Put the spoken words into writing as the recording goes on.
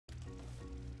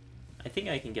I think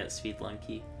I can get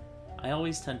Speedlunky. I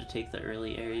always tend to take the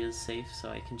early areas safe, so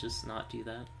I can just not do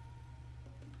that.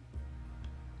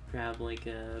 Grab like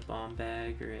a bomb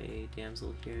bag or a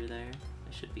damsel here or there.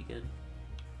 I should be good.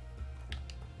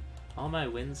 All my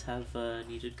wins have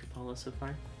needed Kapala so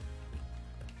far.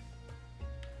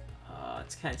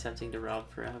 It's kind of tempting to rob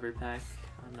for a hover pack.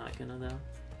 I'm not gonna though.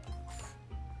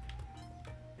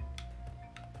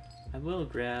 I will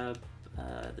grab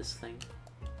this thing.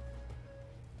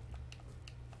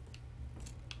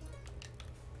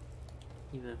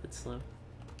 Even if it's slow.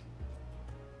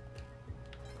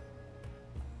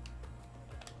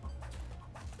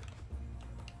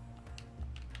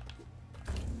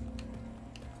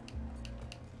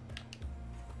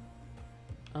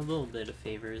 A little bit of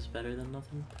favor is better than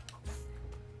nothing.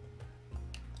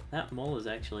 That mole is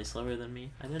actually slower than me.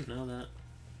 I didn't know that.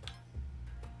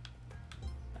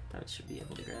 I should be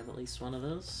able to grab at least one of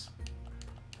those.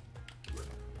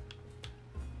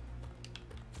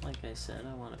 Like I said,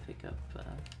 I want to pick up a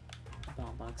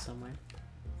bomb box somewhere.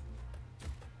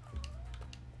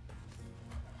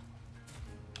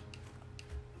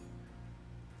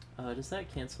 Does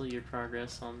that cancel your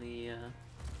progress on the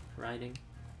riding?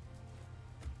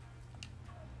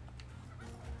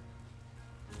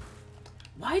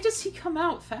 Why does he come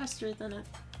out faster than it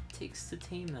takes to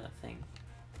tame that thing?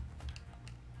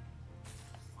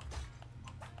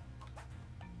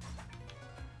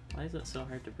 Why is it so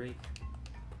hard to break?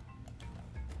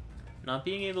 Not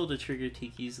being able to trigger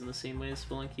Tikis in the same way as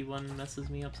Spelunky 1 messes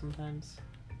me up sometimes.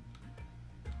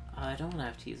 I don't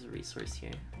have to use a resource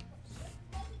here.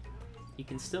 You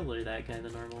can still lure that guy the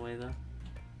normal way though.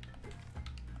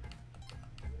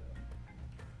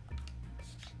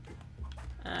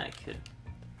 I could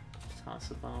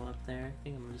toss a ball up there. I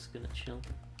think I'm just gonna chill.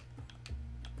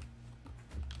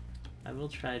 I will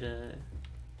try to...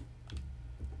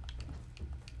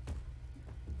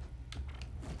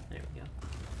 There we go.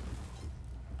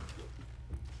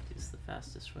 Use the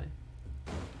fastest way.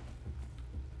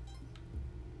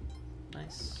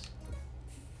 Nice.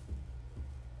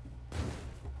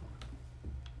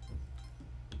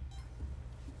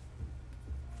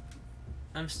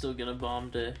 I'm still gonna bomb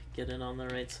to get in on the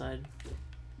right side.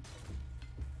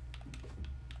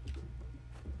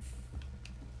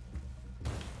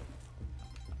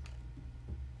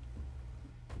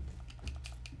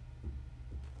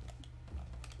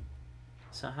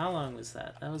 So how long was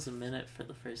that? That was a minute for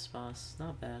the first boss.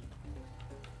 Not bad.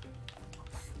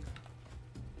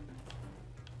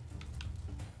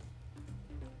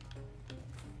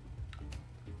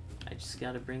 I just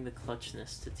gotta bring the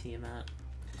clutchness to Tiamat.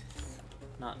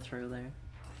 Not throw there.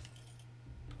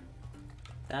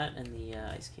 That and the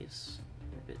ice caves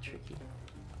are a bit tricky.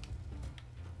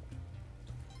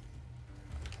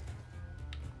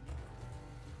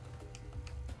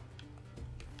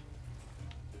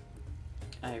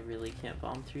 I really can't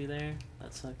bomb through there.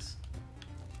 That sucks.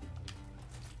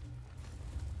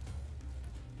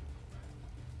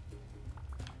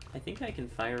 I think I can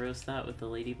fire roast that with the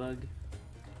ladybug.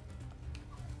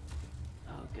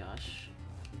 Oh gosh.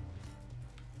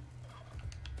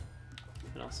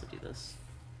 I could also do this.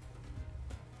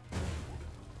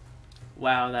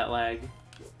 Wow, that lag.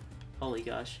 Holy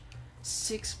gosh.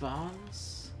 6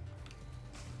 bombs?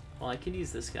 Well, I could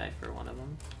use this guy for one of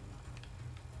them.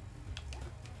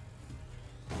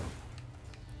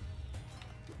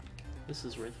 This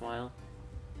is worthwhile.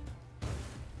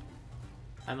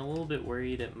 I'm a little bit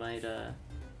worried it might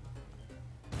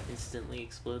instantly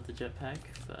explode the jetpack,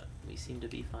 but we seem to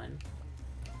be fine.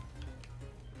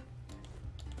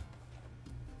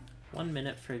 1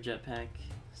 minute for a jetpack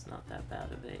is not that bad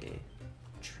of a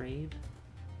trade.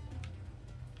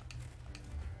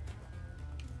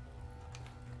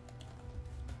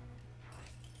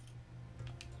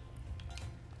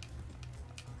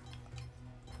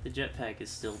 The jetpack is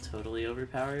still totally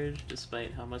overpowered,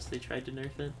 despite how much they tried to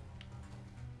nerf it.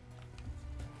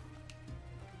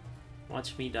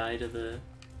 Watch me die to the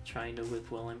trying to whip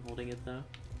while I'm holding it, though.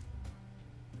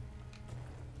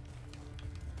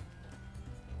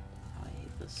 Oh, I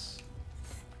hate this.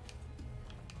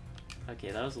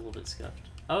 Okay, that was a little bit scuffed.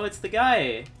 Oh, it's the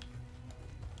guy!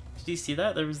 Did you see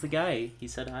that? There was the guy. He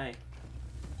said hi.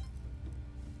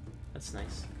 That's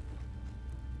nice.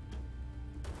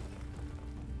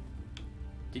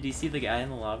 Did you see the guy in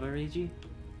the lava, Reiji?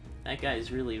 That guy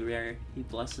is really rare. He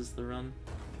blesses the run.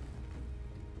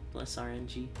 Bless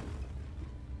RNG.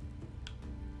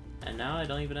 And now I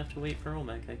don't even have to wait for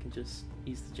Olmec. I can just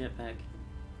use the jetpack.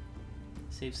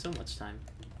 Saves so much time.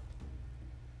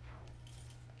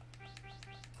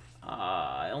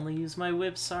 I only use my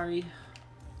whip, sorry.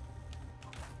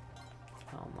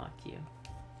 I'll knock you.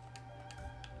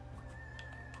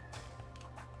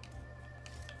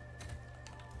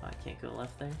 I can't go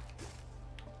left there.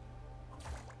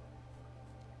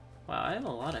 Wow, I have a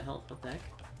lot of health. What the heck?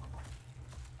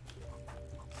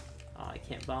 Oh, I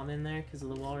can't bomb in there because of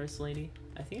the walrus lady.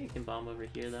 I think I can bomb over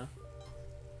here though.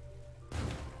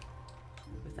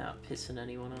 Without pissing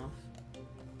anyone off.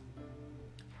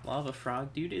 Lava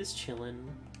frog dude is chillin'.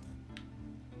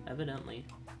 Evidently.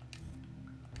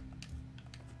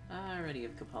 I already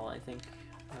have Kapala, I think.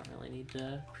 I don't really need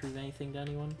to prove anything to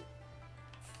anyone.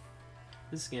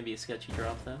 This is gonna be a sketchy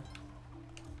drop though.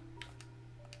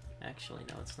 Actually,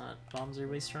 no, it's not. Bombs are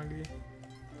way stronger.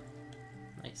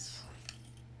 Nice.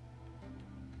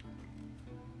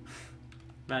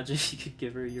 Imagine if you could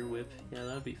give her your whip. Yeah,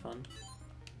 that would be fun.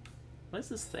 What is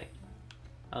this thing?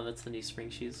 Oh, that's the new spring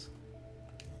shoes.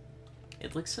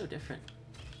 It looks so different.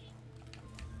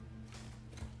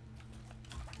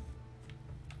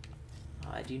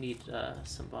 Oh, I do need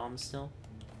some bombs still.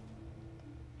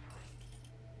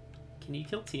 Can you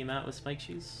kill Tiamat with spike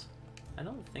shoes? I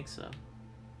don't think so.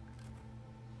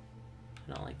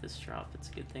 I don't like this drop. It's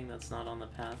a good thing that's not on the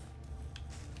path.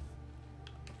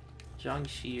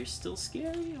 Jiangxi, you're still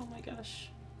scary? Oh my gosh.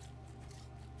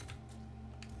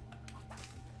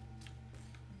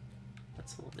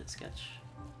 That's a little bit sketch.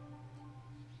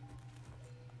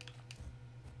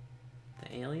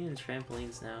 The alien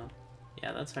trampolines now.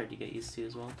 Yeah, that's hard to get used to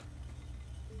as well.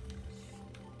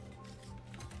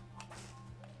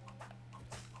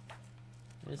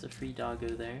 There's a free doggo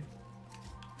there.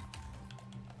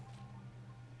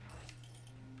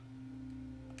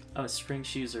 Oh, spring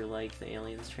shoes are like the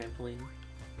alien's trampoline.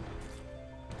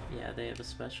 Yeah, they have a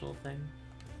special thing.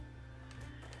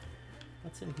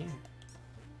 What's in here?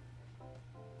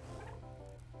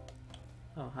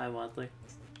 Oh, hi Wadley.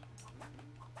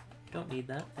 Don't need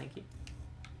that, thank you.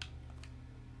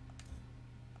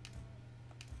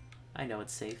 I know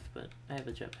it's safe, but I have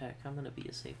a jetpack. I'm gonna be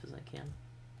as safe as I can.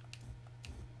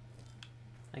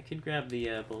 I could grab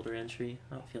the boulder entry.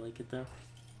 I don't feel like it though.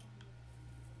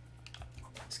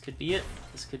 This could be it.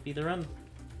 This could be the run.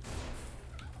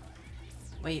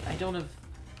 Wait, I don't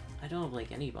have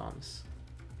like any bombs.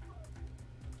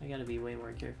 I gotta be way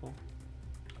more careful.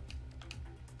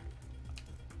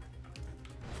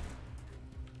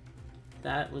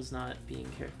 That was not being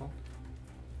careful.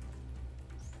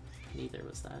 Neither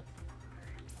was that.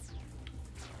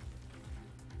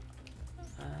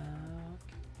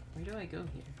 Where do I go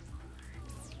here?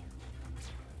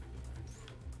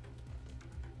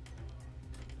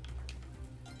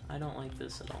 I don't like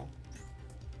this at all.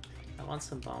 I want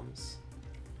some bombs.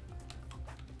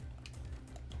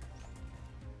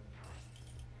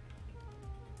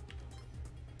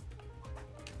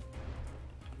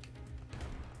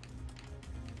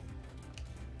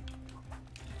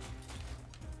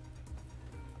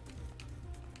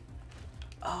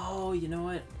 Oh, you know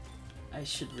what? I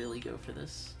should really go for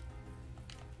this.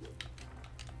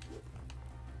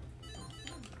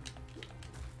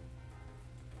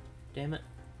 Damn it.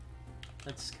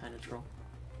 That's kind of troll.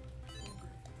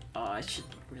 Oh, I should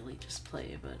really just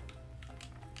play, but...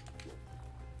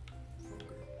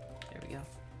 There we go.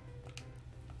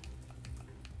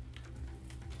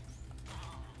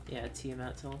 Yeah,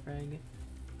 Tiamat telefrag.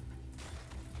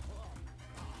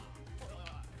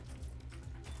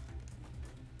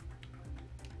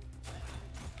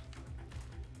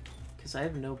 Because I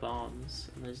have no bombs,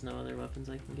 and there's no other weapons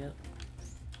I can get.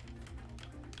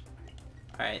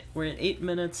 Alright, we're at 8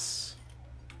 minutes.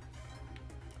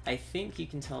 I think you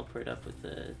can teleport up with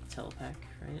the telepack,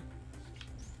 right?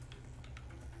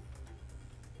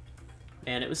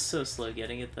 Man, it was so slow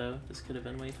getting it though. This could have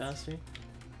been way faster.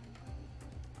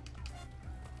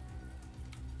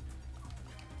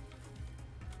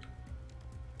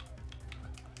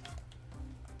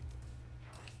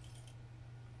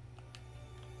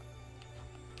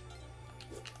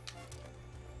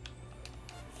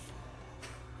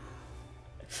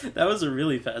 That was a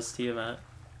really fast Tiamat.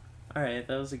 Alright,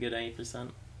 that was a good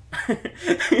 90%.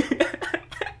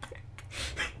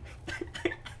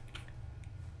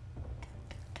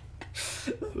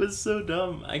 That was so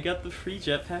dumb. I got the free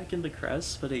jetpack in the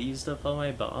crest, but it used up all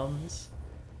my bombs.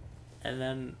 And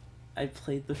then I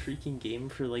played the freaking game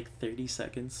for like 30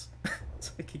 seconds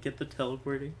so I could get the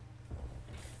teleporting.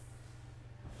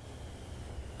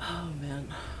 Oh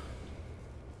man.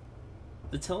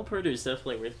 The teleporter is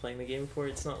definitely worth playing the game for.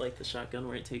 It's not like the shotgun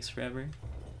where it takes forever.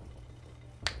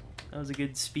 That was a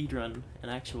good speed run, an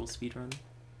actual speed run.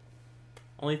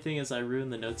 Only thing is I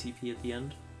ruined the no TP at the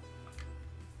end.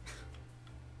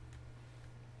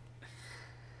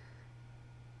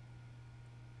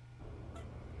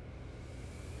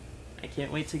 I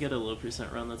can't wait to get a low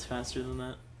percent run that's faster than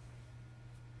that.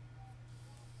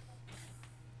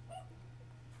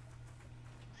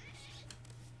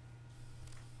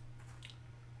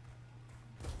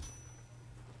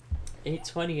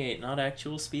 828, not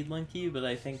actual Speedlunky, but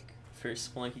I think for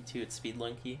Spelunky 2 it's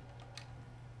Speedlunky.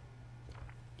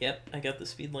 Yep, I got the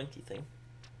Speedlunky thing.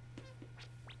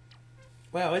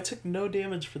 Wow, I took no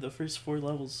damage for the first 4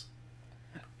 levels.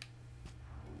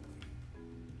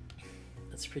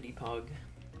 That's pretty pog.